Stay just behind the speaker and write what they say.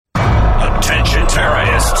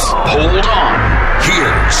Hold on.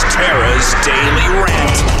 Here's Tara's Daily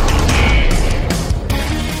Rant.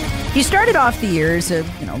 He started off the year as a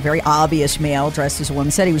very obvious male dressed as a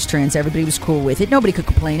woman, said he was trans, everybody was cool with it. Nobody could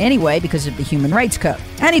complain anyway because of the Human Rights Code.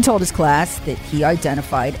 And he told his class that he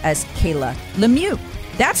identified as Kayla Lemieux.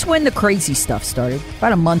 That's when the crazy stuff started,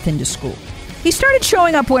 about a month into school. He started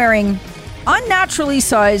showing up wearing unnaturally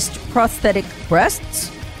sized prosthetic breasts.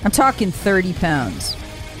 I'm talking 30 pounds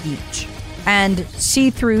each. And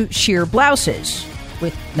see-through sheer blouses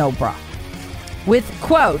with no bra. With,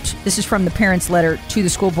 quote, this is from the parents' letter to the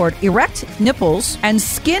school board, erect nipples and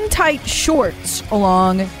skin-tight shorts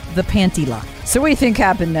along the panty line. So what do you think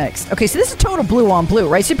happened next? Okay, so this is total blue on blue,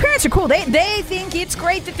 right? So parents are cool. They think it's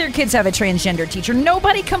great that their kids have a transgender teacher.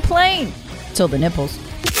 Nobody complained. Till the nipples.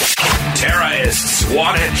 Terrorists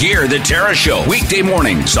want it. Hear the Tara Show weekday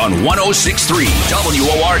mornings on 106.3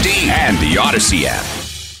 WORD and the Odyssey app.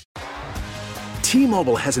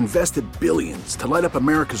 T-Mobile has invested billions to light up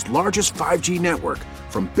America's largest 5G network,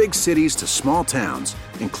 from big cities to small towns,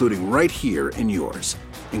 including right here in yours.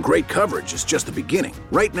 And great coverage is just the beginning.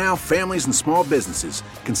 Right now, families and small businesses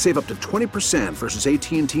can save up to 20% versus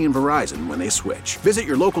AT&T and Verizon when they switch. Visit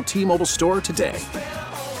your local T-Mobile store today.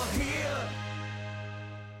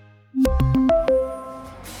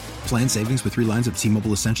 Plan savings with 3 lines of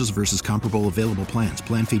T-Mobile Essentials versus comparable available plans.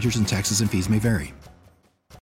 Plan features and taxes and fees may vary.